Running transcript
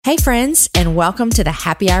Hey friends, and welcome to the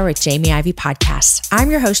Happy Hour with Jamie Ivey podcast. I'm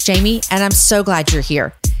your host, Jamie, and I'm so glad you're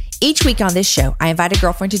here. Each week on this show, I invite a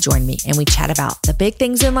girlfriend to join me and we chat about the big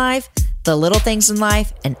things in life, the little things in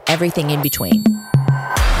life, and everything in between.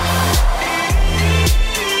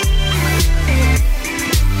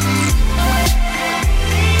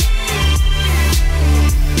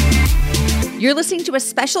 You're listening to a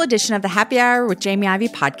special edition of the Happy Hour with Jamie Ivey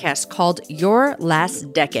podcast called Your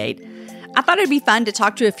Last Decade. I thought it'd be fun to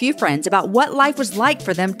talk to a few friends about what life was like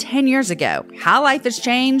for them 10 years ago, how life has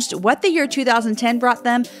changed, what the year 2010 brought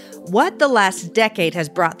them, what the last decade has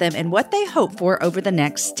brought them, and what they hope for over the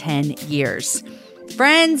next 10 years.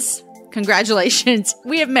 Friends, congratulations.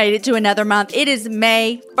 We have made it to another month. It is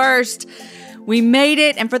May 1st. We made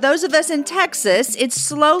it, and for those of us in Texas, it's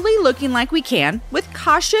slowly looking like we can, with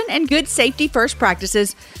caution and good safety first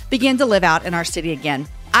practices, begin to live out in our city again.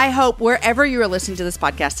 I hope wherever you are listening to this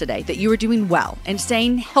podcast today that you are doing well and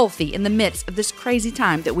staying healthy in the midst of this crazy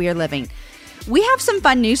time that we are living. We have some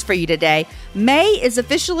fun news for you today. May is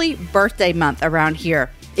officially birthday month around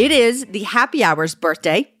here. It is the Happy Hour's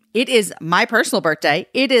birthday. It is my personal birthday.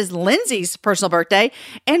 It is Lindsay's personal birthday.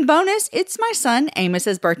 And bonus, it's my son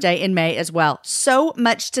Amos's birthday in May as well. So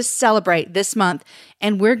much to celebrate this month.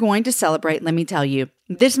 And we're going to celebrate, let me tell you.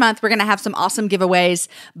 This month, we're going to have some awesome giveaways,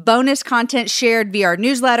 bonus content shared via our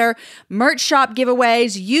newsletter, merch shop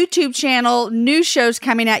giveaways, YouTube channel, new shows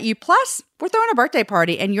coming at you. Plus, we're throwing a birthday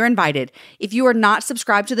party and you're invited. If you are not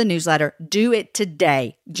subscribed to the newsletter, do it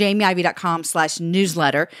today.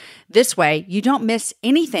 jamieivey.com/newsletter. This way, you don't miss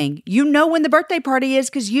anything. You know when the birthday party is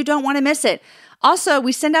because you don't want to miss it. Also,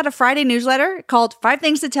 we send out a Friday newsletter called 5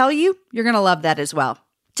 Things to Tell You. You're going to love that as well.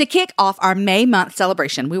 To kick off our May month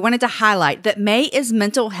celebration, we wanted to highlight that May is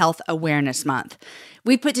Mental Health Awareness Month.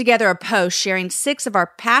 We put together a post sharing 6 of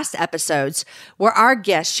our past episodes where our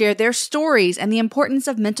guests share their stories and the importance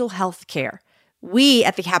of mental health care. We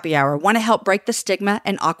at the Happy Hour want to help break the stigma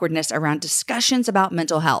and awkwardness around discussions about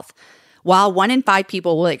mental health. While 1 in 5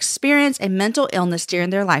 people will experience a mental illness during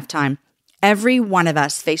their lifetime, every one of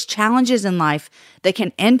us face challenges in life that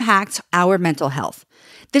can impact our mental health.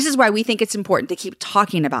 This is why we think it's important to keep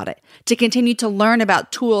talking about it, to continue to learn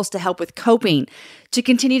about tools to help with coping, to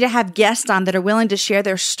continue to have guests on that are willing to share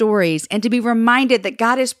their stories, and to be reminded that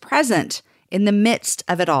God is present in the midst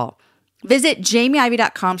of it all. Visit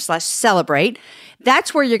jamieivey.com/celebrate.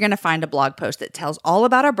 That's where you're going to find a blog post that tells all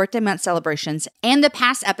about our birthday month celebrations and the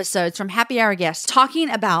past episodes from Happy Hour guests talking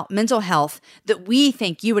about mental health that we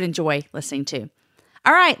think you would enjoy listening to.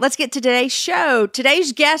 All right, let's get to today's show.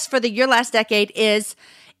 Today's guest for the Your Last Decade is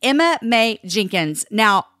Emma Mae Jenkins.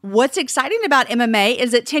 Now, what's exciting about Emma Mae is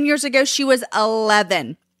that 10 years ago, she was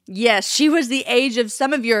 11. Yes, she was the age of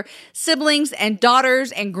some of your siblings and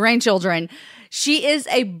daughters and grandchildren. She is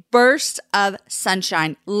a burst of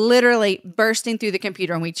sunshine, literally bursting through the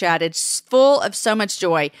computer when we chatted, full of so much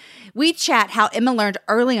joy. We chat how Emma learned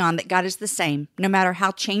early on that God is the same, no matter how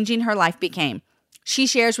changing her life became. She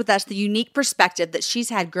shares with us the unique perspective that she's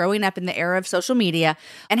had growing up in the era of social media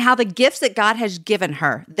and how the gifts that God has given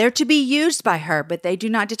her, they're to be used by her, but they do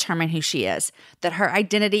not determine who she is, that her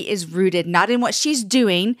identity is rooted not in what she's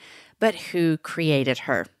doing, but who created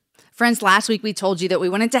her. Friends, last week we told you that we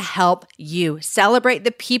wanted to help you celebrate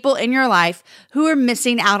the people in your life who are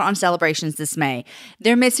missing out on celebrations this May.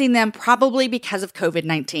 They're missing them probably because of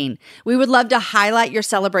COVID-19. We would love to highlight your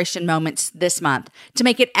celebration moments this month to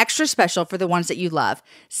make it extra special for the ones that you love.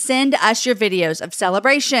 Send us your videos of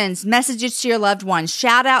celebrations, messages to your loved ones,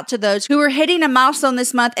 shout out to those who are hitting a milestone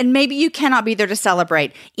this month and maybe you cannot be there to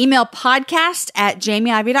celebrate. Email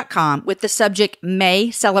podcast@jamieivey.com with the subject May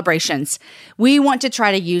Celebrations. We want to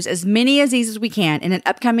try to use as many of these as we can in an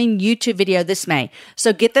upcoming YouTube video this May.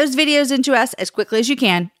 So get those videos into us as quickly as you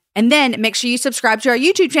can. And then make sure you subscribe to our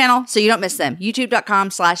YouTube channel so you don't miss them.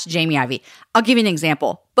 youtube.com/JamieIvey. I'll give you an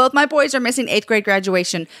example. Both my boys are missing 8th grade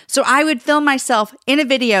graduation. So I would film myself in a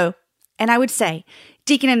video and I would say,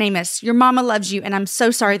 Deacon and Amos, your mama loves you and I'm so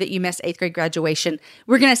sorry that you missed 8th grade graduation.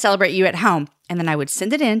 We're going to celebrate you at home. And then I would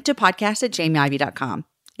send it in to podcast@jamieivey.com.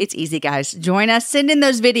 It's easy, guys. Join us. Send in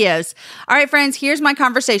those videos. All right, friends, here's my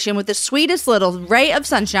conversation with the sweetest little ray of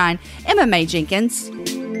sunshine, Emma Mae Jenkins.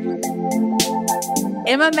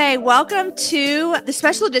 Emma Mae, welcome to the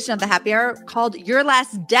special edition of the Happy Hour called Your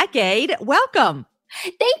Last Decade. Welcome.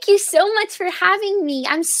 Thank you so much for having me.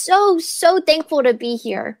 I'm so thankful to be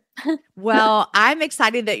here. Well, I'm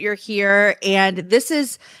excited that you're here. And this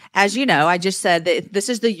is, as you know, I just said that this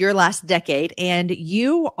is the Your Last Decade. And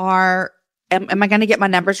you are, am I going to get my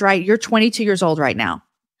numbers right? You're 22 years old right now.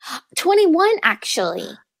 21, actually.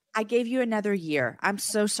 I gave you another year. I'm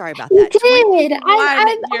so sorry about You that. did. 21 I'm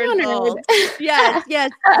years honored. old. Yes,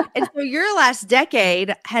 yes. And so your last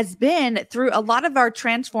decade has been through a lot of our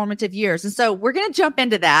transformative years. And so we're going to jump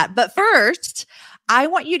into that. But first, I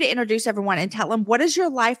want you to introduce everyone and tell them, what does your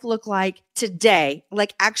life look like today?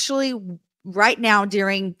 Like actually right now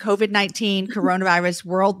during COVID-19, coronavirus,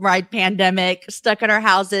 worldwide pandemic, stuck in our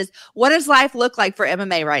houses. What does life look like for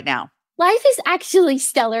MMA right now? Life is actually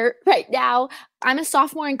stellar right now. I'm a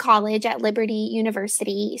sophomore in college at Liberty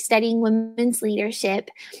University studying women's leadership.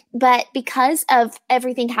 But because of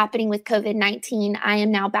everything happening with COVID-19, I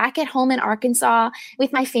am now back at home in Arkansas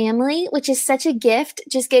with my family, which is such a gift,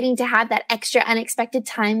 just getting to have that extra unexpected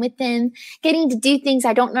time with them, getting to do things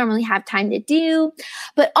I don't normally have time to do.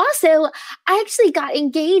 But also, I actually got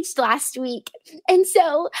engaged last week. And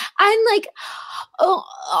so I'm like, oh,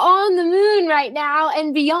 on the moon right now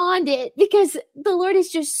and beyond it, because the Lord is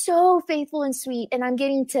just so faithful and sweet. And I'm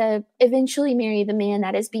getting to eventually marry the man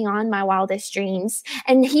that is beyond my wildest dreams.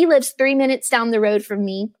 And he lives 3 minutes down the road from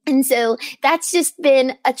me. And so that's just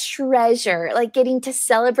been a treasure, like getting to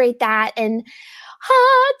celebrate that and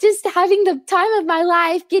just having the time of my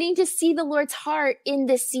life, getting to see the Lord's heart in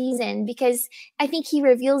this season, because I think he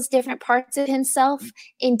reveals different parts of himself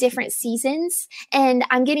in different seasons. And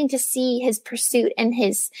I'm getting to see his pursuit and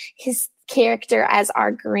his character as our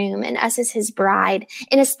groom and us as his bride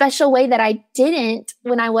in a special way that I didn't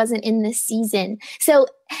when I wasn't in this season. So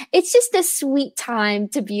it's just a sweet time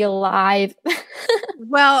to be alive.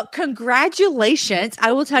 Well, congratulations.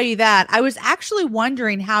 I will tell you that. I was actually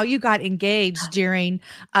wondering how you got engaged during,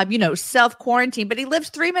 self-quarantine, but he lives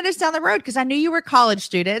 3 minutes down the road because I knew you were a college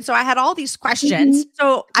student. So I had all these questions.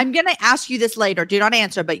 So I'm going to ask you this later. Do not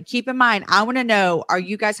answer, but keep in mind, I want to know, are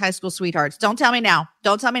you guys high school sweethearts? Don't tell me now.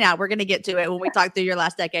 Don't tell me now. We're going to get to it when we talk through your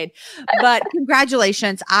last decade. But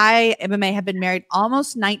congratulations. I, MMA, have been married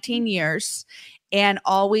almost 19 years. And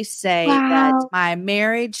always say that my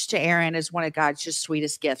marriage to Aaron is one of God's just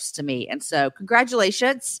sweetest gifts to me. And so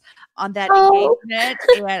congratulations on that engagement.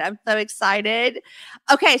 And I'm so excited.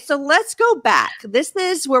 Okay, so let's go back. This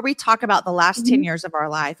is where we talk about the last 10 years of our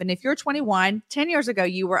life. And if you're 21, 10 years ago,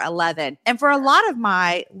 you were 11. And for a lot of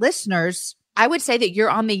my listeners, I would say that you're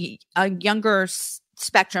on the younger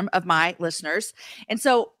spectrum of my listeners. And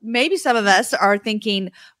so maybe some of us are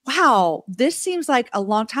thinking, wow, this seems like a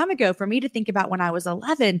long time ago for me to think about when I was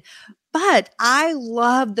 11. But I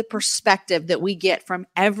love the perspective that we get from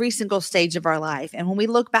every single stage of our life. And when we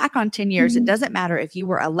look back on 10 years, it doesn't matter if you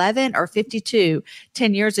were 11 or 52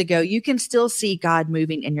 10 years ago, you can still see God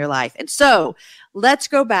moving in your life. And so let's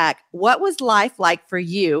go back. What was life like for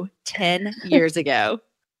you 10 years ago?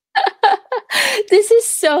 This is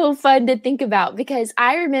so fun to think about because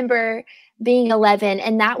I remember being 11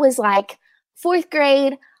 and that was like fourth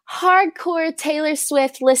grade, hardcore Taylor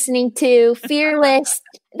Swift listening to, Fearless.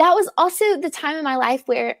 That was also the time in my life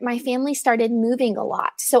where my family started moving a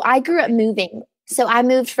lot. So I grew up moving. So I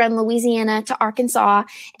moved from Louisiana to Arkansas.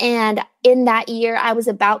 And in that year, I was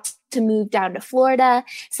about to move down to Florida.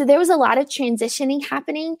 So there was a lot of transitioning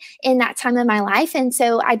happening in that time of my life. And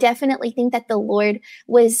so I definitely think that the Lord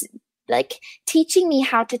was like teaching me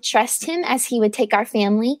how to trust him as he would take our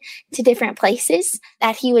family to different places,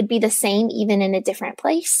 that he would be the same even in a different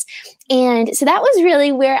place. And so that was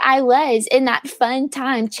really where I was in that fun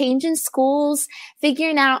time, changing schools,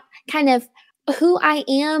 figuring out kind of who I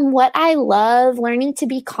am, what I love, learning to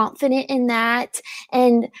be confident in that,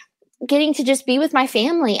 and getting to just be with my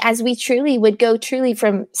family as we truly would go truly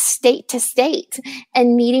from state to state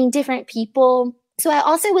and meeting different people. So I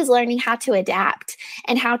also was learning how to adapt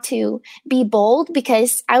and how to be bold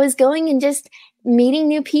because I was going and just meeting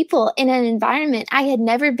new people in an environment I had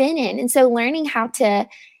never been in. And so learning how to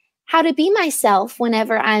be myself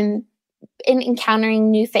whenever I'm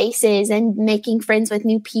encountering new faces and making friends with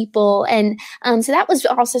new people. And so that was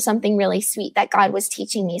also something really sweet that God was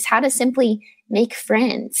teaching me, is how to simply make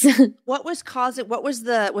friends. Was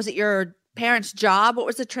it your parents' job? What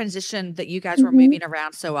was the transition that you guys were moving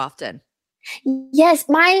around so often? Yes,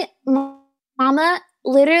 my mama,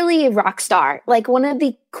 literally a rock star, like one of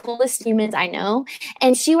the coolest humans I know.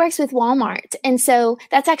 And she works with Walmart. And so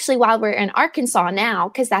that's actually why we're in Arkansas now,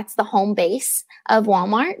 because that's the home base of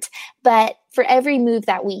Walmart. But for every move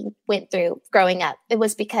that we went through growing up, it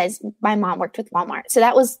was because my mom worked with Walmart. So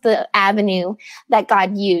that was the avenue that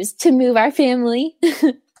God used to move our family.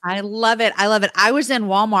 I love it. I love it. I was in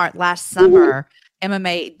Walmart last summer,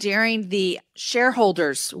 MMA, during the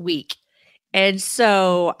shareholders week. And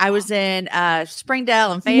so I was in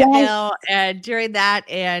Springdale and Yes. Fayetteville and during that.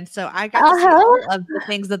 And so I got to see Uh-huh. all of the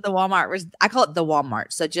things that the Walmart was, I call it the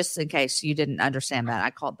Walmart. So just in case you didn't understand that, I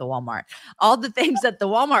call it the Walmart. All the things that the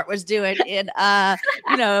Walmart was doing in,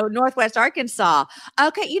 Northwest Arkansas.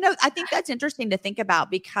 Okay. I think that's interesting to think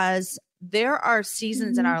about because there are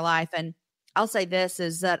seasons in Mhm. our life, and I'll say this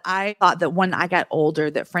is that I thought that when I got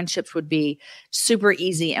older that friendships would be super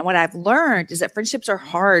easy. And what I've learned is that friendships are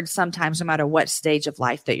hard sometimes, no matter what stage of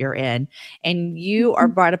life that you're in. And you are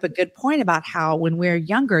Mhm. brought up a good point about how when we're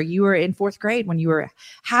younger, you were in fourth grade when you were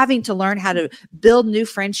having to learn how to build new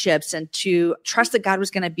friendships and to trust that God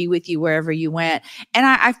was going to be with you wherever you went. And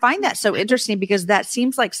I find that so interesting because that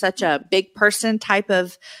seems like such a big person type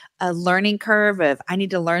of a learning curve of I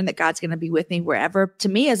need to learn that God's going to be with me wherever. To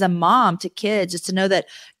me as a mom to kids is to know that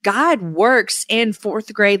God works in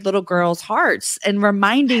fourth grade little girls' hearts and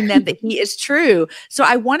reminding them that he is true. So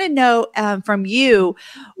I want to know from you,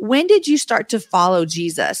 when did you start to follow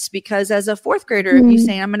Jesus? Because as a fourth grader, if you Mm.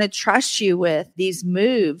 say, I'm going to trust you with these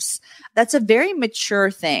moves, that's a very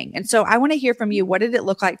mature thing. And so I want to hear from you. What did it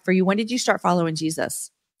look like for you? When did you start following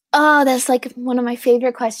Jesus? Oh, that's like one of my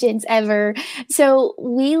favorite questions ever. So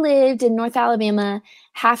we lived in North Alabama,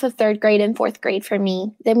 half of third grade and fourth grade for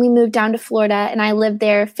me. Then we moved down to Florida and I lived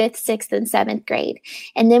there fifth, sixth, and seventh grade.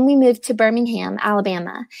 And then we moved to Birmingham,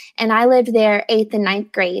 Alabama, and I lived there eighth and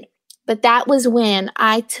ninth grade. But that was when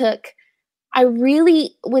I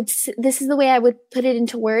really would, this is the way I would put it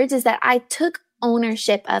into words, is that I took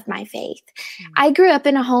ownership of my faith. I grew up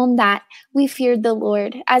in a home that we feared the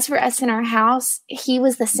Lord. As for us in our house, he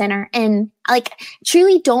was the center. And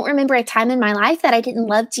truly don't remember a time in my life that I didn't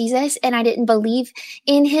love Jesus and I didn't believe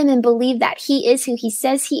in him and believe that he is who he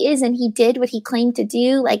says he is and he did what he claimed to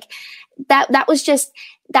do. That was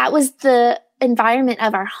the environment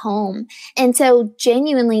of our home. And so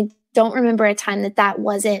genuinely don't remember a time that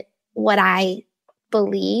wasn't what I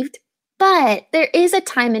believed. But there is a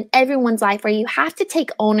time in everyone's life where you have to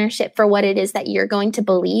take ownership for what it is that you're going to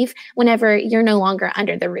believe whenever you're no longer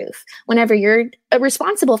under the roof, whenever you're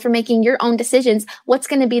responsible for making your own decisions. What's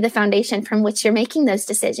going to be the foundation from which you're making those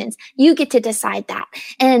decisions? You get to decide that.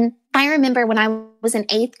 And I remember when I was in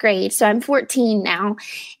eighth grade, so I'm 14 now,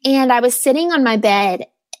 and I was sitting on my bed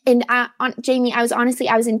and Jamie, I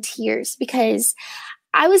was in tears because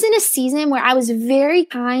I was in a season where I was very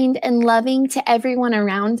kind and loving to everyone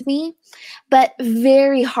around me, but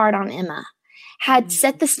very hard on Emma. Had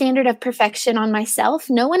set the standard of perfection on myself.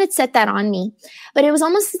 No one had set that on me, but it was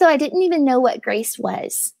almost as though I didn't even know what grace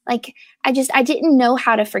was. I didn't know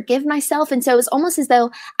how to forgive myself. And so it was almost as though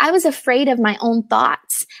I was afraid of my own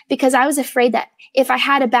thoughts because I was afraid that if I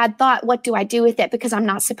had a bad thought, what do I do with it? Because I'm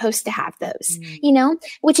not supposed to have those,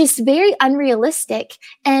 which is very unrealistic.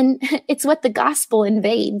 And it's what the gospel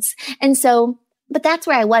invades. And so, but that's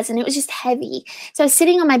where I was, and it was just heavy. So I was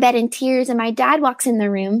sitting on my bed in tears, and my dad walks in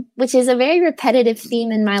the room, which is a very repetitive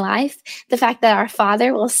theme in my life, the fact that our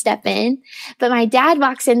father will step in. But my dad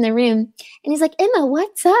walks in the room, and he's like, Emma,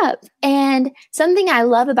 what's up? And something I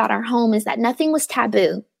love about our home is that nothing was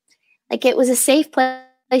taboo. It was a safe place.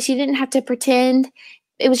 You didn't have to pretend.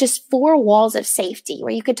 It was just four walls of safety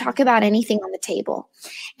where you could talk about anything on the table.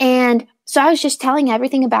 And so I was just telling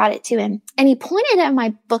everything about it to him. And he pointed at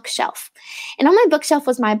my bookshelf. And on my bookshelf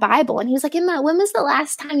was my Bible. And he was like, Emma, when was the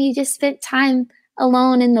last time you just spent time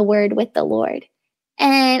alone in the Word with the Lord?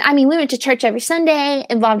 And I mean, we went to church every Sunday,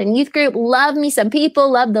 involved in youth group, loved me some people,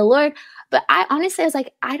 loved the Lord. But I was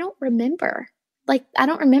like, I don't remember. I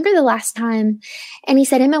don't remember the last time. And he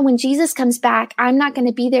said, Emma, when Jesus comes back, I'm not going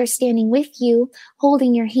to be there standing with you,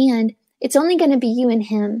 holding your hand. It's only going to be you and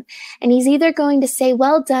him. And he's either going to say,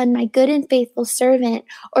 well done, my good and faithful servant,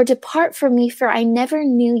 or depart from me, for I never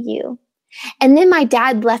knew you. And then my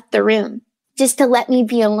dad left the room just to let me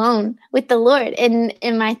be alone with the Lord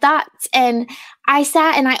in my thoughts. And I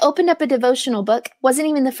sat and I opened up a devotional book. Wasn't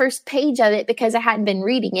even the first page of it because I hadn't been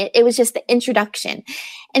reading it. It was just the introduction.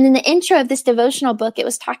 And in the intro of this devotional book, it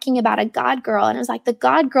was talking about a God girl. And it was like, the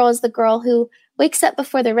God girl is the girl who wakes up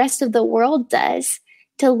before the rest of the world does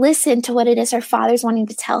to listen to what it is her father's wanting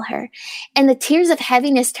to tell her. And the tears of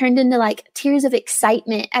heaviness turned into tears of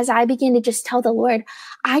excitement as I began to just tell the Lord,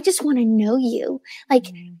 I just want to know you.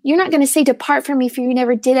 You're not going to say, depart from me for you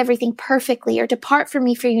never did everything perfectly, or depart from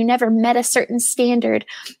me for you never met a certain standard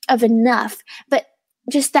of enough, but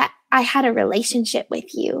just that I had a relationship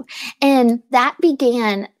with you. And that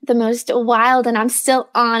began the most wild, and I'm still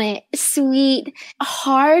on it, sweet,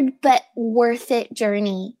 hard, but worth it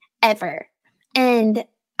journey ever. And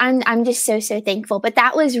I'm just so thankful. But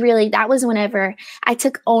that was whenever I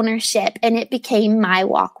took ownership and it became my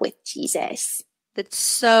walk with Jesus. That's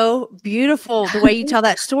so beautiful the way you tell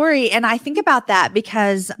that story. And I think about that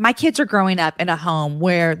because my kids are growing up in a home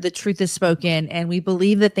where the truth is spoken and we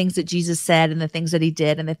believe the things that Jesus said and the things that he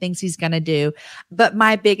did and the things he's going to do. But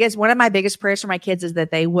one of my biggest prayers for my kids is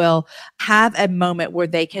that they will have a moment where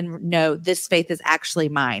they can know this faith is actually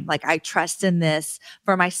mine. Like I trust in this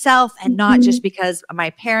for myself and not just because my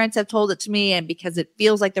parents have told it to me and because it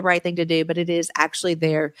feels like the right thing to do, but it is actually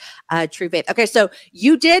their true faith. Okay. So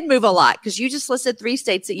you did move a lot because you just listed 3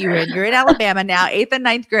 states that you were in. You're in Alabama now, 8th and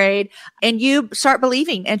 9th grade, and you start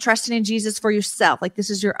believing and trusting in Jesus for yourself. Like this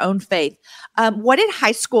is your own faith. What did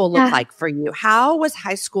high school look like for you? How was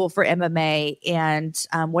high school for MMA, and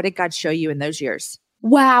what did God show you in those years?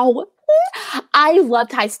 Wow. I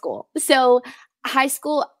loved high school. So high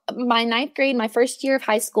school, my 9th grade, my first year of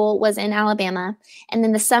high school was in Alabama. And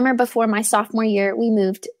then the summer before my sophomore year, we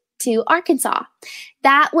moved to Arkansas.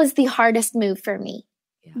 That was the hardest move for me.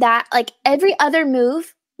 Yeah. That like every other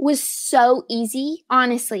move was so easy,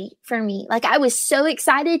 honestly, for me. Like I was so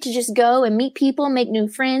excited to just go and meet people, make new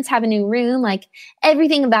friends, have a new room. Like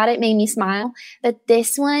everything about it made me smile. But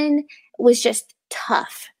this one was just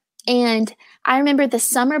tough. And I remember the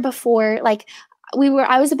summer before, like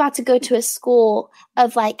I was about to go to a school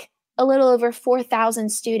of like a little over 4,000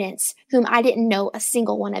 students whom I didn't know a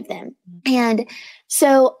single one of them. And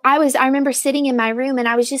so I remember sitting in my room and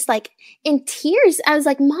I was just like in tears. I was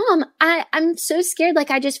like, Mom, I'm so scared.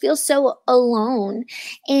 Like, I just feel so alone.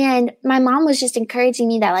 And my mom was just encouraging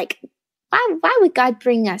me that like, why would God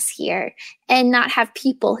bring us here and not have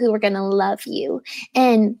people who are going to love you?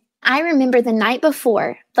 And I remember the night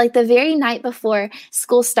before, like the very night before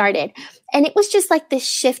school started, and it was just like this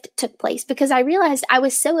shift took place because I realized I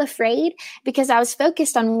was so afraid because I was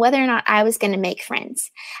focused on whether or not I was going to make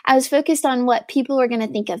friends. I was focused on what people were going to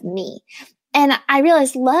think of me. And I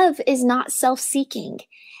realized love is not self-seeking.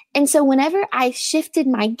 And so whenever I shifted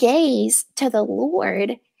my gaze to the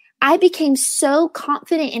Lord, I became so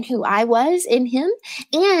confident in who I was in him.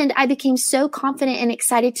 And I became so confident and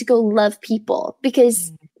excited to go love people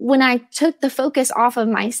because when I took the focus off of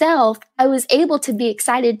myself, I was able to be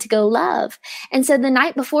excited to go love. And so the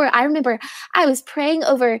night before, I remember I was praying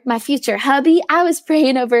over my future hubby. I was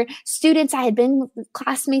praying over students I had been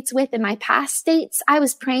classmates with in my past states. I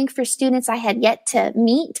was praying for students I had yet to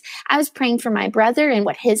meet. I was praying for my brother and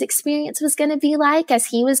what his experience was going to be like as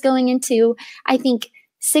he was going into, I think,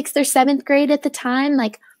 6th or 7th grade at the time.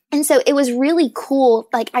 And so it was really cool.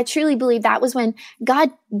 Like, I truly believe that was when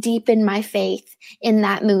God deepened my faith in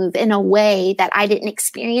that move in a way that I didn't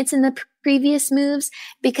experience in the previous moves,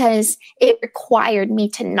 because it required me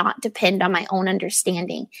to not depend on my own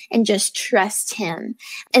understanding and just trust him.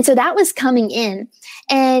 And so that was coming in.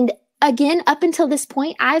 And again, up until this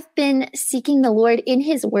point, I've been seeking the Lord in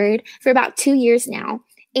his word for about 2 years now.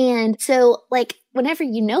 And so like, whenever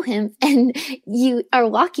you know him and you are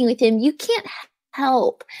walking with him, you can't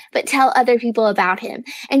help but tell other people about him.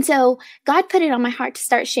 And so God put it on my heart to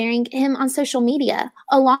start sharing him on social media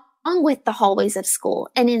along with the hallways of school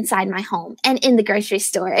and inside my home and in the grocery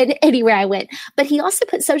store and anywhere I went. But he also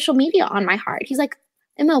put social media on my heart. He's like,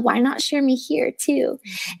 Emma, why not share me here too?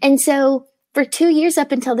 And so for 2 years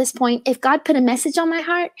up until this point, if God put a message on my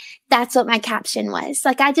heart, that's what my caption was.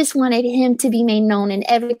 Like, I just wanted him to be made known in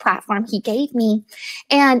every platform he gave me.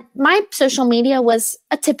 And my social media was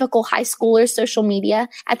a typical high schooler social media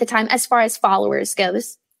at the time, as far as followers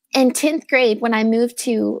goes. In 10th grade, when I moved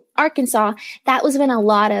to Arkansas, that was when a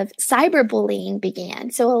lot of cyberbullying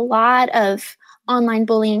began. So a lot of online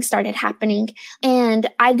bullying started happening. And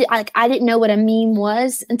I didn't know what a meme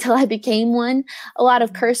was until I became one. A lot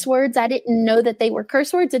of curse words, I didn't know that they were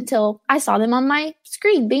curse words until I saw them on my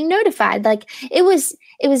screen being notified. Like, it was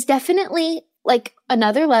definitely like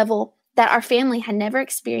another level that our family had never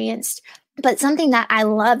experienced, but something that I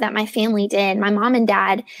love that my family did. My mom and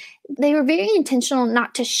dad, they were very intentional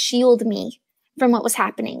not to shield me from what was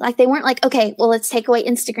happening. Like, they weren't like, okay, well, let's take away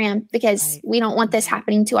Instagram because we don't want this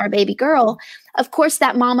happening to our baby girl. Of course,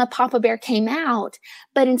 that mama Papa Bear came out,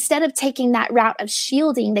 but instead of taking that route of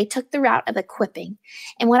shielding, they took the route of equipping.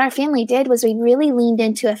 And what our family did was we really leaned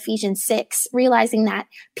into Ephesians 6, realizing that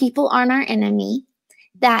people aren't our enemy,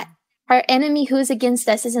 that our enemy who is against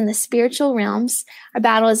us is in the spiritual realms. Our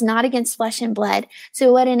battle is not against flesh and blood.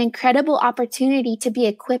 So what an incredible opportunity to be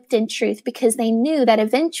equipped in truth, because they knew that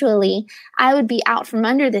eventually I would be out from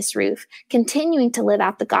under this roof, continuing to live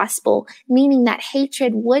out the gospel, meaning that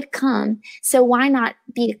hatred would come. So why not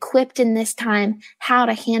be equipped in this time how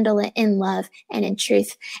to handle it in love and in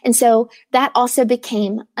truth? And so that also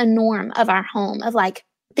became a norm of our home, of like,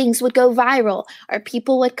 things would go viral, or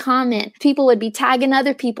people would comment, people would be tagging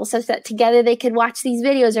other people so that together they could watch these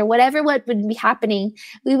videos, or whatever what would be happening.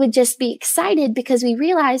 We would just be excited because we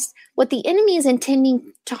realized what the enemy is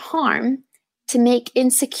intending to harm, to make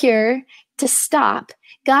insecure, to stop.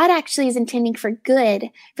 God actually is intending for good,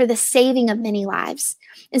 for the saving of many lives.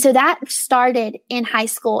 And so that started in high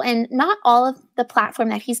school, and not all of the platform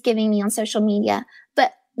that he's giving me on social media,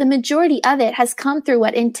 but the majority of it has come through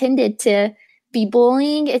what intended to be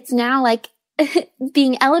bullying. It's now like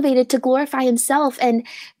being elevated to glorify himself. And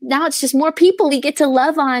now it's just more people we get to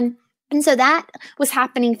love on. And so that was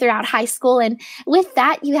happening throughout high school. And with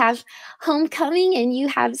that, you have homecoming, and you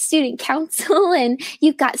have student council, and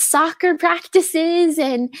you've got soccer practices.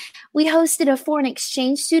 And we hosted a foreign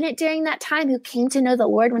exchange student during that time who came to know the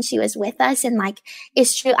Lord when she was with us. And like,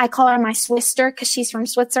 it's true, I call her my Swister because she's from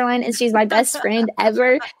Switzerland and she's my best friend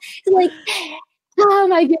ever. Like, oh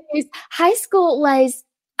my goodness. High school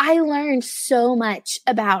I learned so much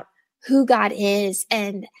about who God is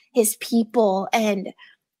and his people. And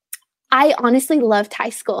I honestly loved high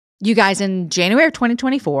school. You guys, in January of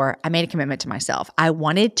 2024, I made a commitment to myself. I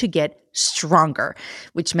wanted to get stronger,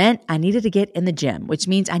 which meant I needed to get in the gym, which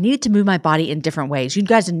means I needed to move my body in different ways. You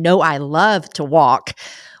guys know I love to walk.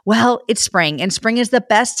 Well, it's spring, and spring is the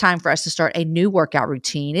best time for us to start a new workout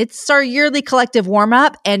routine. It's our yearly collective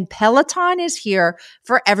warm-up, and Peloton is here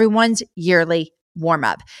for everyone's yearly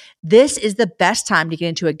warm-up. This is the best time to get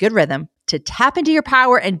into a good rhythm, to tap into your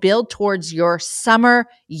power and build towards your summer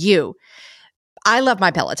you. I love my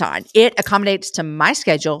Peloton. It accommodates to my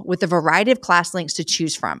schedule with a variety of class links to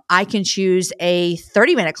choose from. I can choose a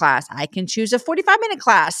 30-minute class. I can choose a 45-minute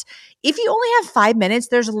class. If you only have 5 minutes,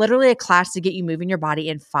 there's literally a class to get you moving your body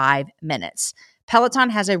in 5 minutes. Peloton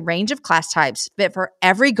has a range of class types fit for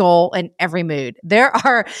every goal and every mood. There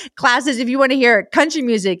are classes if you want to hear country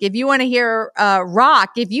music, if you want to hear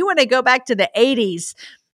rock, if you want to go back to the 80s.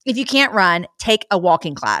 If you can't run, take a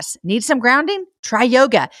walking class. Need some grounding? Try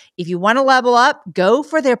yoga. If you want to level up, go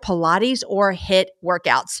for their Pilates or HIIT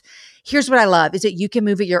workouts. Here's what I love is that you can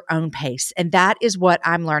move at your own pace. And that is what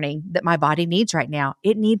I'm learning that my body needs right now.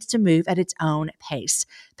 It needs to move at its own pace.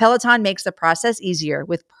 Peloton makes the process easier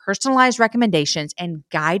with personalized recommendations and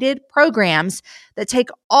guided programs that take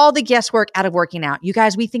all the guesswork out of working out. You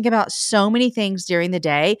guys, we think about so many things during the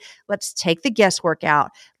day. Let's take the guesswork out.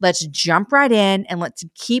 Let's jump right in, and let's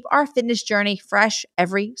keep our fitness journey fresh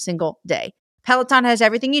every single day. Peloton has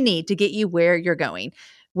everything you need to get you where you're going.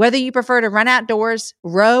 Whether you prefer to run outdoors,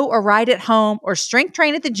 row or ride at home, or strength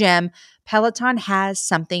train at the gym, Peloton has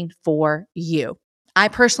something for you. I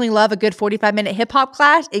personally love a good 45-minute hip hop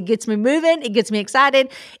class. It gets me moving. It gets me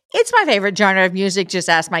excited. It's my favorite genre of music. Just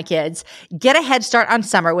ask my kids. Get a head start on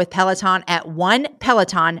summer with Peloton at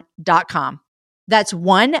onepeloton.com. That's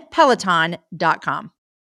onepeloton.com.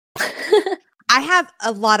 I have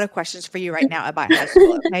a lot of questions for you right now about high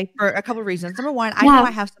school, okay? For a couple of reasons. Number one, I know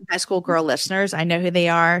I have some high school girl listeners. I know who they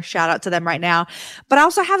are. Shout out to them right now. But I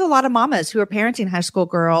also have a lot of mamas who are parenting high school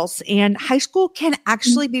girls, and high school can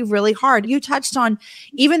actually be really hard. You touched on,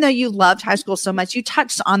 even though you loved high school so much, you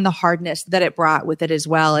touched on the hardness that it brought with it as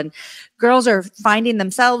well. And girls are finding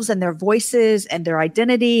themselves and their voices and their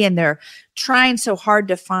identity, and they're trying so hard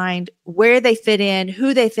to find where they fit in,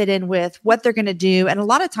 who they fit in with, what they're going to do. And a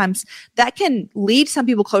lot of times that can lead some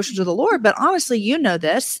people closer to the Lord. But honestly, you know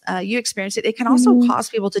this, you experience it. It can also cause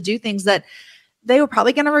people to do things that they were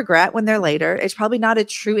probably going to regret when they're later. It's probably not a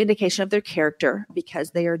true indication of their character because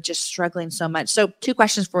they are just struggling so much. So 2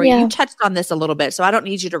 questions for you. You touched on this a little bit, so I don't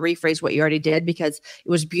need you to rephrase what you already did because it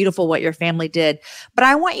was beautiful what your family did. But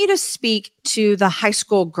I want you to speak to the high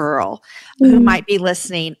school girl who might be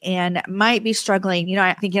listening and might be struggling. You know,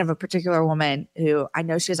 I'm thinking of a particular woman who I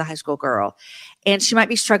know she is a high school girl, and she might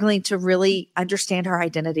be struggling to really understand her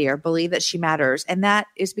identity or believe that she matters. And that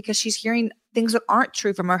is because she's hearing things that aren't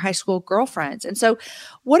true from her high school girlfriends. And so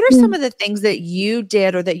what are some of the things that you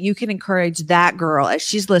did or that you can encourage that girl as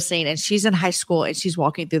she's listening and she's in high school and she's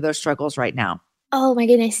walking through those struggles right now? Oh my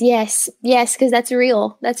goodness. Yes. Yes. Because that's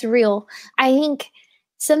real. That's real. I think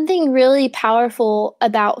something really powerful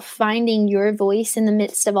about finding your voice in the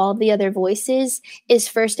midst of all the other voices is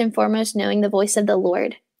first and foremost knowing the voice of the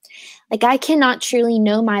Lord. Like, I cannot truly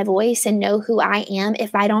know my voice and know who I am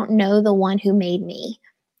if I don't know the one who made me.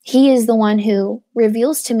 He is the one who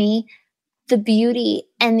reveals to me the beauty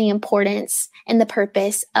and the importance and the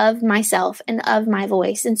purpose of myself and of my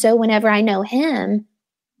voice. And so whenever I know him,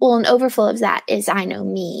 well, an overflow of that is I know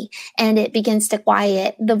me, and it begins to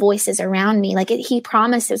quiet the voices around me. Like he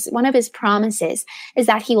promises, one of his promises is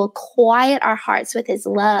that he will quiet our hearts with his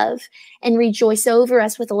love and rejoice over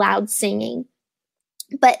us with loud singing.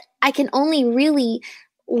 But I can only really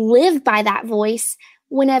live by that voice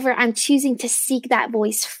whenever I'm choosing to seek that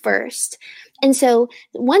voice first. And so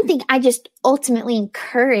one thing I just ultimately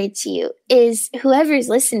encourage you is whoever's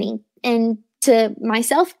listening, and to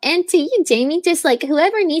myself and to you, Jamie, just like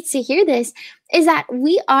whoever needs to hear this, is that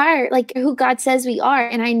we are like who God says we are.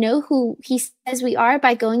 And I know who he says we are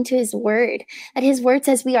by going to his word, that his word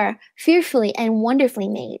says we are fearfully and wonderfully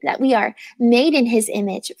made, that we are made in his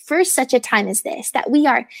image for such a time as this, that we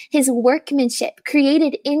are his workmanship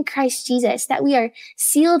created in Christ Jesus, that we are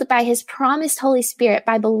sealed by his promised Holy Spirit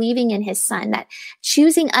by believing in his son, that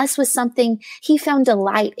choosing us was something he found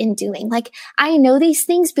delight in doing. Like, I know these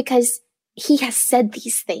things because he has said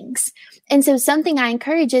these things. And so something I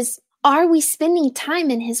encourage is, are we spending time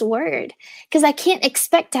in his word? Because I can't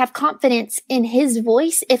expect to have confidence in his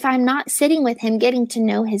voice if I'm not sitting with him, getting to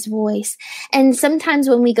know his voice. And sometimes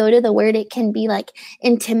when we go to the word, it can be like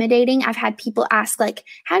intimidating. I've had people ask, like,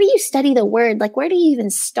 how do you study the word? Like, where do you even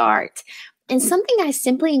start? And something I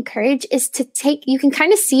simply encourage is to take, you can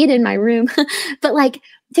kind of see it in my room, but like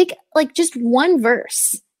take like just one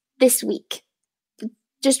verse this week,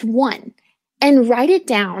 just one, and write it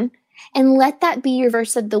down and let that be your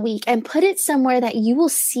verse of the week and put it somewhere that you will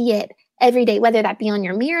see it every day, whether that be on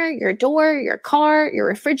your mirror, your door, your car, your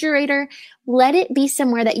refrigerator. Let it be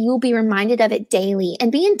somewhere that you will be reminded of it daily,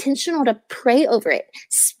 and be intentional to pray over it,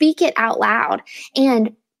 speak it out loud.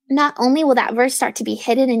 And not only will that verse start to be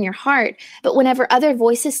hidden in your heart, but whenever other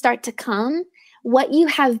voices start to come, what you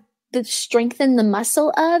have strengthen the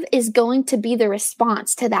muscle of is going to be the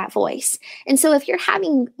response to that voice. And so if you're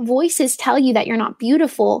having voices tell you that you're not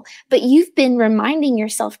beautiful, but you've been reminding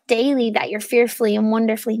yourself daily that you're fearfully and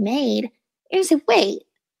wonderfully made, you're going to say, wait,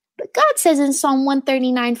 but God says in Psalm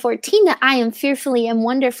 139:14 that I am fearfully and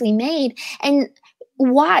wonderfully made. And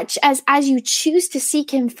watch as you choose to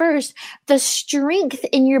seek him first, the strength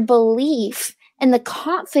in your belief and the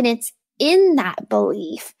confidence in that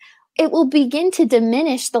belief, it will begin to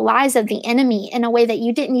diminish the lies of the enemy in a way that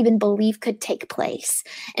you didn't even believe could take place.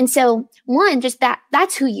 And so one, just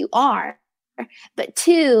that's who you are. But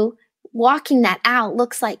two, walking that out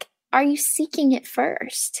looks like, are you seeking it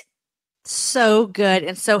first? So good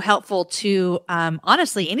and so helpful to,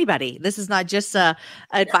 honestly, anybody. This is not just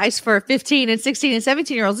advice for 15 and 16 and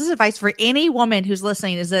 17-year-olds. This is advice for any woman who's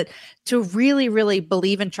listening, is that to really, really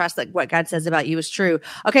believe and trust that what God says about you is true.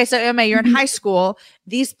 Okay, so Emma, you're in high school.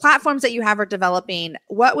 These platforms that you have are developing.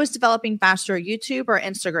 What was developing faster, YouTube or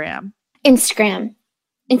Instagram? Instagram.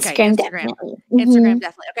 Instagram, definitely. Instagram,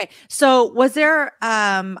 definitely. Okay, so was there,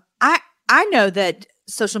 I know that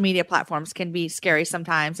social media platforms can be scary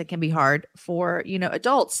sometimes. It can be hard for,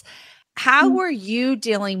 adults. How were you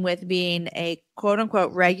dealing with being a quote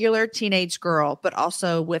unquote regular teenage girl, but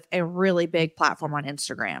also with a really big platform on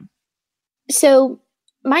Instagram? So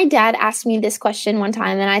my dad asked me this question one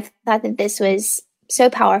time, and I thought that this was so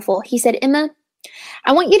powerful. He said, Emma,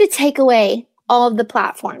 I want you to take away all of the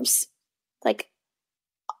platforms, like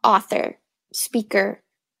author, speaker,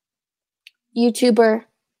 YouTuber,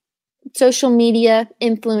 social media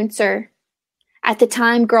influencer, at the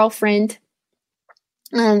time, girlfriend,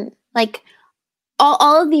 like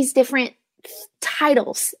all of these different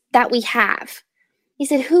titles that we have. He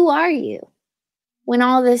said, who are you when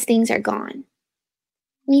all those things are gone?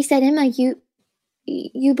 And he said, Emma,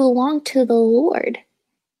 you belong to the Lord.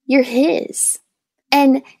 You're his.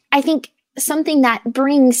 And I think something that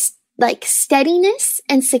brings like steadiness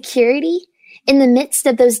and security in the midst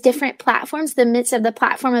of those different platforms, the midst of the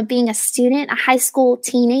platform of being a student, a high school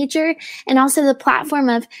teenager, and also the platform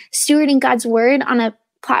of stewarding God's word on a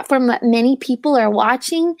platform that many people are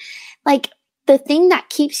watching, like the thing that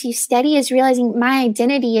keeps you steady is realizing my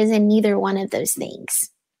identity is in neither one of those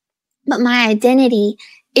things, but my identity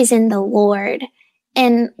is in the Lord.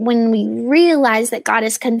 And when we realize that God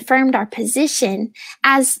has confirmed our position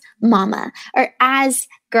as mama or as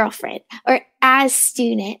girlfriend or as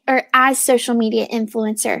student or as social media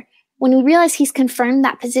influencer, when we realize he's confirmed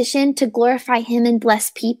that position to glorify him and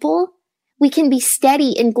bless people, we can be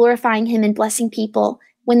steady in glorifying him and blessing people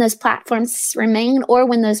when those platforms remain or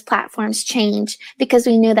when those platforms change, because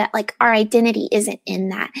we know that like our identity isn't in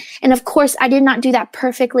that. And of course, I did not do that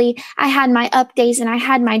perfectly. I had my up days and I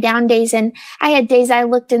had my down days, and I had days I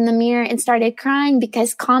looked in the mirror and started crying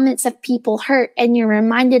because comments of people hurt and you're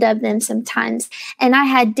reminded of them sometimes. And I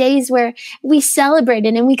had days where we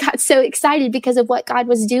celebrated and we got so excited because of what God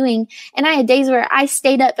was doing. And I had days where I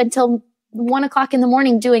stayed up until 1:00 in the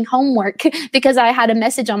morning doing homework because I had a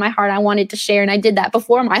message on my heart I wanted to share. And I did that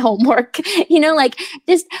before my homework, like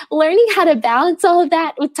just learning how to balance all of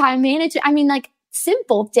that with time management. I mean, like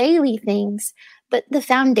simple daily things, but the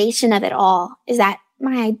foundation of it all is that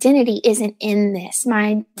my identity isn't in this.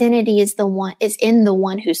 My identity is in the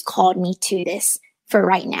one who's called me to this for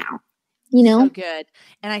right now, So good.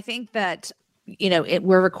 And I think that,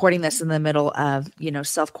 we're recording this in the middle of,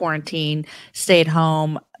 self-quarantine, stay at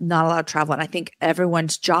home, not a lot of travel. And I think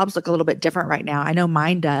everyone's jobs look a little bit different right now. I know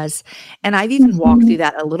mine does. And I've even walked through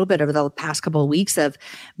that a little bit over the past couple of weeks of,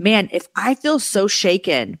 man, if I feel so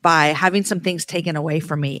shaken by having some things taken away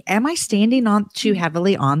from me, am I standing on too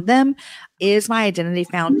heavily on them? Is my identity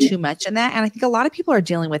found too much in that? And I think a lot of people are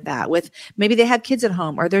dealing with that, with maybe they have kids at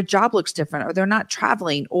home, or their job looks different, or they're not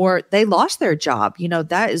traveling, or they lost their job.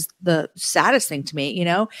 That is the saddest thing to me,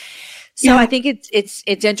 So I think it's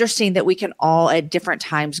interesting that we can all at different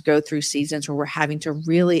times go through seasons where we're having to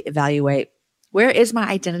really evaluate, where is my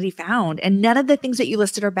identity found? And none of the things that you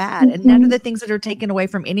listed are bad. And none of the things that are taken away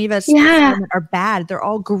from any of us are bad. They're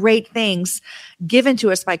all great things given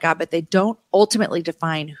to us by God, but they don't ultimately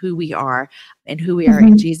define who we are and who we are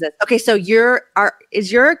in Jesus. Okay. So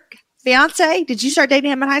is your fiance, did you start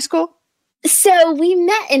dating him in high school? So we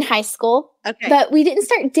met in high school, but we didn't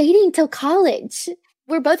start dating till college.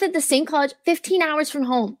 We're both at the same college, 15 hours from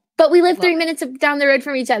home, but we live 3 minutes down the road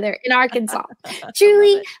from each other in Arkansas.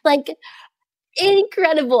 Truly,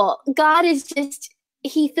 incredible. God is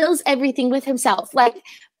he fills everything with himself.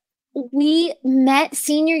 We met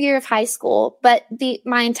senior year of high school, but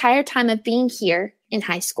my entire time of being here in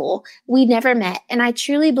high school, we never met. And I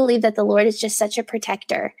truly believe that the Lord is just such a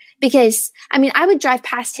protector, because I would drive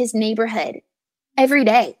past his neighborhood every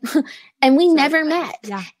day and we never met.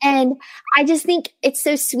 Yeah. And I just think it's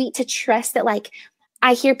so sweet to trust that,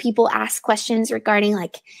 I hear people ask questions regarding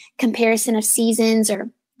comparison of seasons, or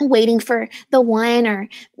waiting for the one, or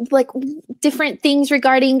different things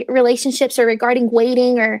regarding relationships, or regarding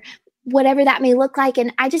waiting, or whatever that may look like.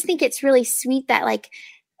 And I just think it's really sweet that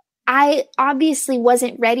I obviously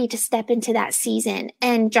wasn't ready to step into that season.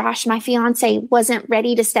 And Josh, my fiance, wasn't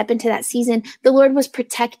ready to step into that season. The Lord was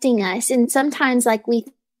protecting us. And sometimes we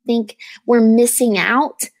think we're missing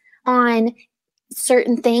out on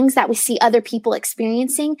certain things that we see other people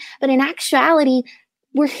experiencing. But in actuality,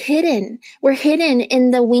 we're hidden. We're hidden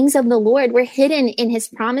in the wings of the Lord. We're hidden in his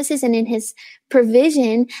promises and in his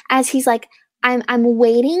provision, as he's I'm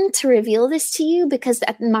waiting to reveal this to you, because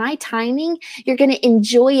at my timing, you're going to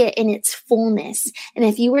enjoy it in its fullness. And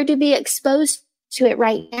if you were to be exposed to it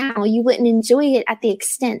right now, you wouldn't enjoy it at the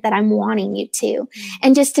extent that I'm wanting you to.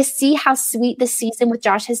 And just to see how sweet this season with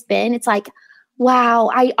Josh has been, it's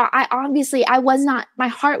wow, I obviously, my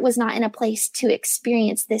heart was not in a place to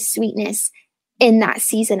experience this sweetness in that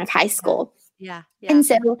season of high school. Yeah. And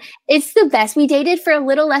so it's the best. We dated for a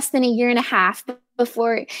little less than a year and a half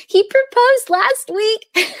before he proposed last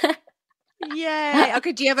week. Yay.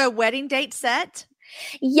 Okay. Do you have a wedding date set?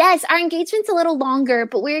 Yes. Our engagement's a little longer,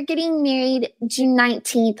 but we're getting married June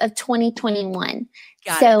 19th of 2021.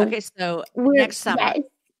 Got it. Okay. So next summer. Yes,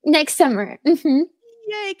 next summer. Mm-hmm.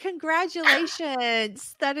 Yay,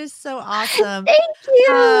 congratulations. That is so awesome. Thank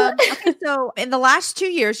you. Okay, so in the last 2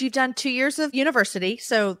 years, you've done 2 years of university.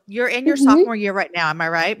 So you're in your sophomore year right now. Am I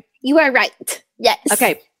right? You are right. Yes.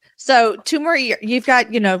 Okay. So 2 more years, you've got,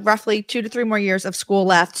 roughly 2 to 3 more years of school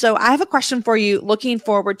left. So I have a question for you looking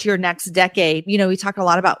forward to your next decade. We talk a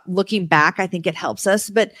lot about looking back. I think it helps us,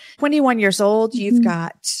 but 21 years old, you've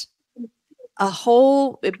got a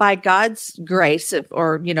whole, by God's grace,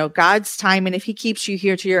 or, God's time. And if he keeps you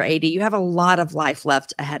here to your 80, you have a lot of life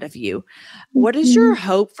left ahead of you. What is your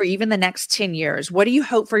hope for even the next 10 years? What do you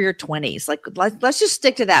hope for your 20s? Let's just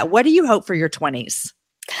stick to that. What do you hope for your 20s?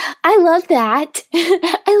 I love that.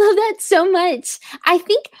 I love that so much. I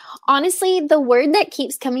think, honestly, the word that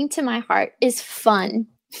keeps coming to my heart is fun.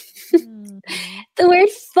 The word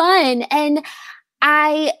fun. And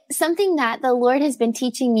something that the Lord has been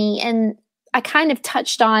teaching me, and I kind of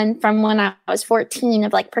touched on from when I was 14,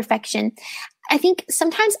 of perfection. I think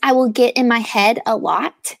sometimes I will get in my head a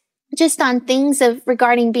lot just on things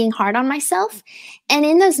regarding being hard on myself. And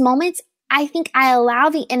in those moments, I think I allow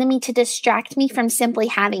the enemy to distract me from simply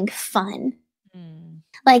having fun.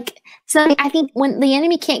 So I think when the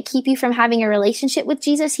enemy can't keep you from having a relationship with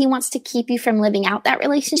Jesus, he wants to keep you from living out that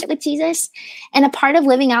relationship with Jesus. And a part of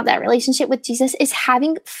living out that relationship with Jesus is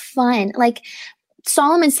having fun.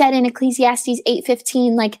 Solomon said in Ecclesiastes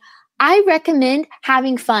 8:15, I recommend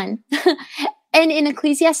having fun. And in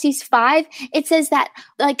Ecclesiastes 5, it says that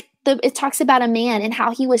it talks about a man and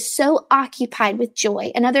how he was so occupied with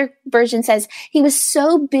joy. Another version says he was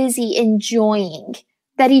so busy enjoying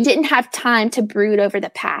that he didn't have time to brood over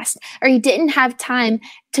the past, or he didn't have time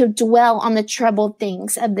to dwell on the troubled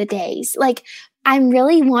things of the days. I'm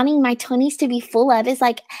really wanting my 20s to be full of is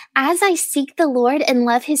like, as I seek the Lord and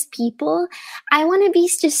love his people, I want to be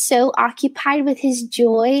just so occupied with his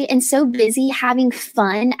joy and so busy having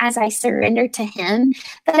fun as I surrender to him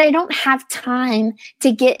that I don't have time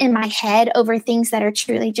to get in my head over things that are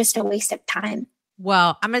truly just a waste of time.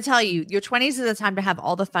 Well, I'm going to tell you, your 20s is the time to have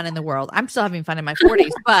all the fun in the world. I'm still having fun in my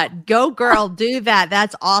 40s, but go girl, do that.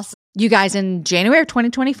 That's awesome. You guys, in January of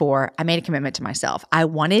 2024, I made a commitment to myself. I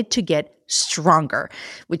wanted to get stronger,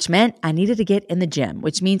 which meant I needed to get in the gym,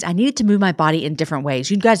 which means I needed to move my body in different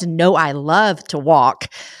ways. You guys know I love to walk.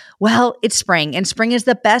 Well, it's spring, and spring is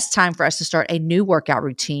the best time for us to start a new workout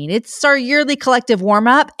routine. It's our yearly collective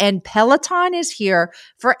warm-up, and Peloton is here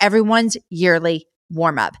for everyone's yearly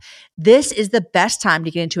warm-up. This is the best time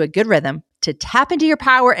to get into a good rhythm, to tap into your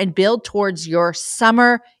power and build towards your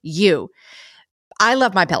summer you. I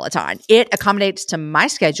love my Peloton. It accommodates to my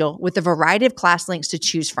schedule with a variety of class links to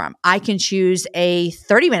choose from. I can choose a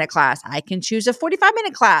 30-minute class. I can choose a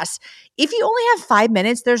 45-minute class. If you only have 5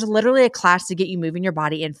 minutes, there's literally a class to get you moving your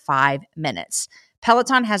body in 5 minutes.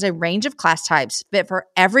 Peloton has a range of class types fit for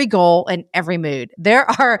every goal and every mood. There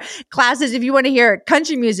are classes if you want to hear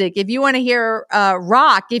country music, if you want to hear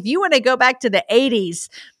rock, if you want to go back to the 80s.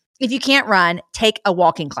 If you can't run, take a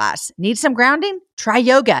walking class. Need some grounding? Try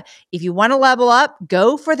yoga. If you want to level up,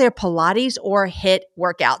 go for their Pilates or HIIT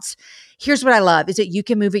workouts. Here's what I love is that you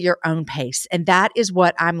can move at your own pace. And that is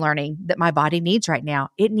what I'm learning that my body needs right now.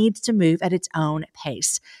 It needs to move at its own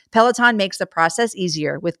pace. Peloton makes the process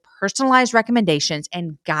easier with personalized recommendations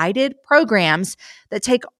and guided programs that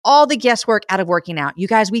take all the guesswork out of working out. You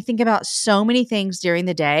guys, we think about so many things during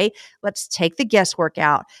the day. Let's take the guesswork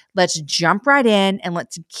out. Let's jump right in and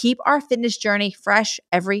let's keep our fitness journey fresh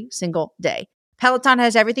every single day. Peloton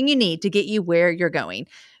has everything you need to get you where you're going.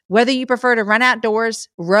 Whether you prefer to run outdoors,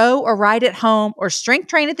 row or ride at home, or strength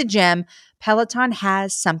train at the gym, Peloton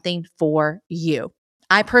has something for you.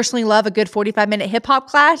 I personally love a good 45-minute hip hop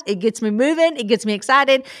class. It gets me moving. It gets me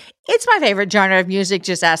excited. It's my favorite genre of music.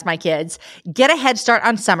 Just ask my kids. Get a head start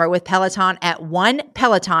on summer with Peloton at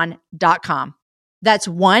onepeloton.com. That's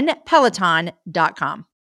onepeloton.com.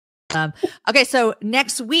 Okay, so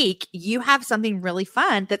next week, you have something really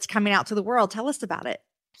fun that's coming out to the world. Tell us about it.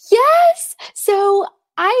 Yes. So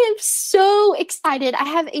I am so excited. I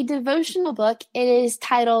have a devotional book. It is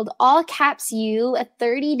titled All Caps You, a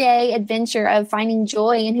 30-day adventure of finding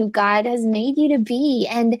joy in who God has made you to be.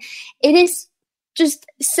 And it is just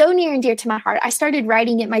so near and dear to my heart. I started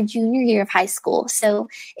writing it my junior year of high school. So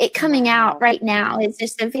it coming out right now is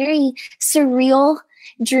just a very surreal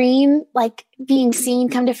dream, like being seen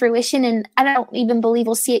come to fruition. And I don't even believe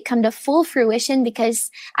we'll see it come to full fruition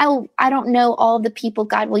because I don't know all the people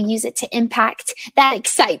God will use it to impact. That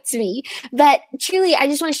excites me. But truly, I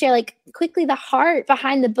just want to share like quickly the heart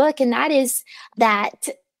behind the book. And that is that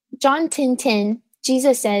John 10:10,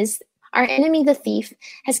 Jesus says, our enemy, the thief,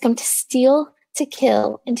 has come to steal, to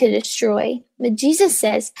kill, and to destroy. But Jesus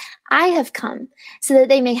says, I have come so that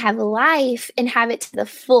they may have life and have it to the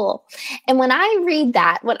full. And when I read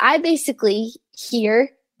that, what I basically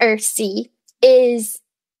hear or see is,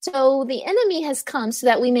 so the enemy has come so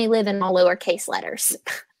that we may live in all lowercase letters.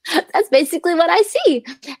 That's basically what I see.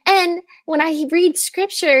 And when I read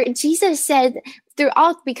scripture, Jesus said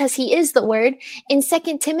throughout, because he is the word, in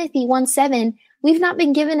 2 Timothy 1:7, we've not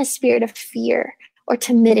been given a spirit of fear or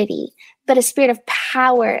timidity, but a spirit of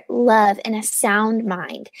power, love, and a sound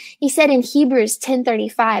mind. He said in Hebrews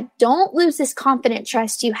 10:35, don't lose this confident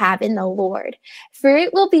trust you have in the Lord, for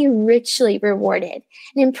it will be richly rewarded.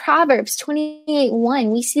 And in Proverbs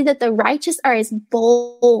 28:1, we see that the righteous are as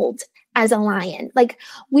bold as a lion. Like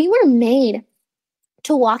we were made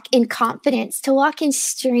to walk in confidence, to walk in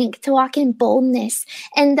strength, to walk in boldness.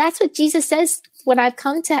 And that's what Jesus says, what I've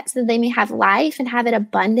come to, so that they may have life and have it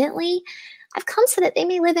abundantly. I've come so that they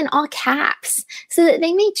may live in all caps, so that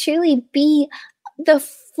they may truly be the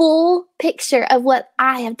full picture of what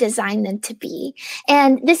I have designed them to be.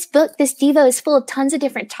 And this book, this Devo, is full of tons of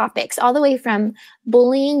different topics, all the way from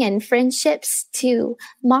bullying and friendships to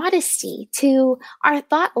modesty, to our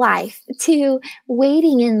thought life, to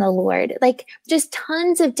waiting in the Lord, like just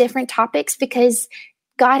tons of different topics, because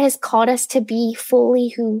God has called us to be fully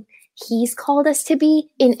who He's called us to be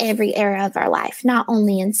in every area of our life, not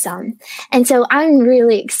only in some. And so I'm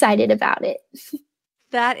really excited about it.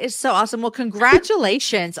 That is so awesome. Well,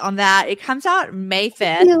 congratulations on that. It comes out May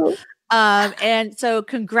 5th. And so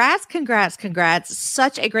congrats.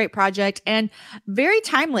 Such a great project and very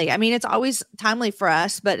timely. I mean, it's always timely for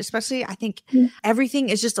us, but especially I think everything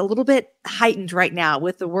is just a little bit heightened right now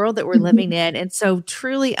with the world that we're living in. And so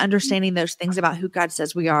truly understanding those things about who God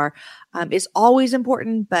says we are. is always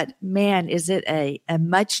important, but man, is it a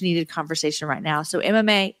much needed conversation right now. So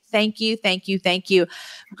MMA, thank you, thank you, thank you.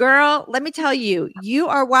 Girl, let me tell you, you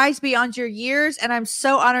are wise beyond your years, and I'm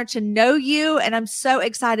so honored to know you, and I'm so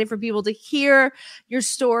excited for people to hear your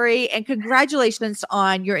story, and congratulations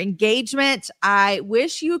on your engagement. I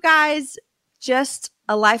wish you guys just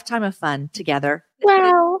a lifetime of fun together.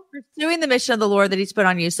 Wow. Pursuing the mission of the Lord that He's put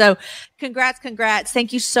on you. So congrats.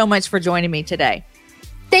 Thank you so much for joining me today.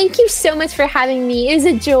 Thank you so much for having me. It was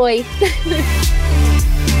a joy.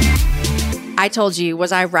 I told you,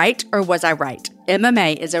 was I right or was I right?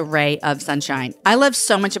 MMA is a ray of sunshine. I love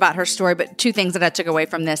so much about her story, but two things that I took away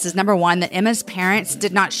from this is number one, that Emma's parents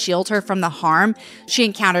did not shield her from the harm she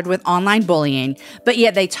encountered with online bullying, but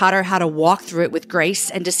yet they taught her how to walk through it with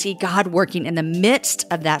grace and to see God working in the midst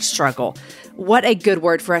of that struggle. What a good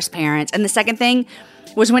word for us parents. And the second thing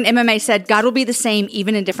was when MMA said, God will be the same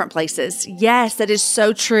even in different places. Yes, that is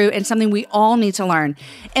so true and something we all need to learn.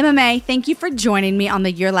 MMA, thank you for joining me on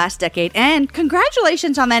the Your Last Decade, and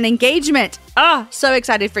congratulations on that engagement. So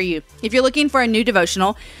excited for you. If you're looking for a new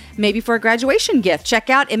devotional, maybe for a graduation gift, check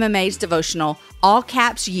out MMA's devotional, All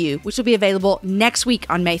Caps You, which will be available next week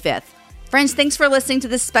on May 5th. Friends, thanks for listening to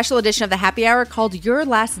this special edition of the Happy Hour called Your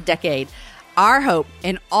Last Decade. Our hope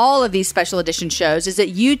in all of these special edition shows is that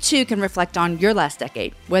you too can reflect on your last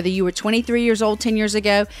decade, whether you were 23 years old 10 years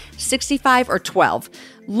ago, 65 or 12.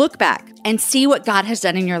 Look back and see what God has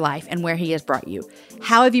done in your life and where He has brought you.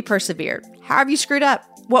 How have you persevered? How have you screwed up?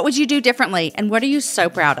 What would you do differently? And what are you so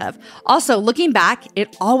proud of? Also, looking back,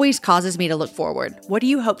 it always causes me to look forward. What do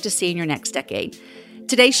you hope to see in your next decade?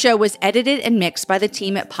 Today's show was edited and mixed by the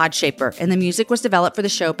team at Podshaper, and the music was developed for the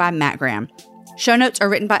show by Matt Graham. Show notes are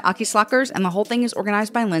written by Aki Slockers, and the whole thing is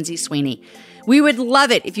organized by Lindsay Sweeney. We would love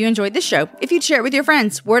it if you enjoyed the show, if you'd share it with your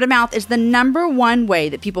friends. Word of mouth is the number one way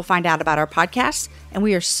that people find out about our podcast, and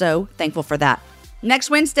we are so thankful for that. Next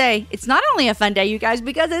Wednesday, it's not only a fun day, you guys,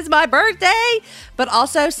 because it's my birthday, but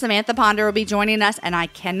also Samantha Ponder will be joining us, and I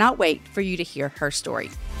cannot wait for you to hear her story.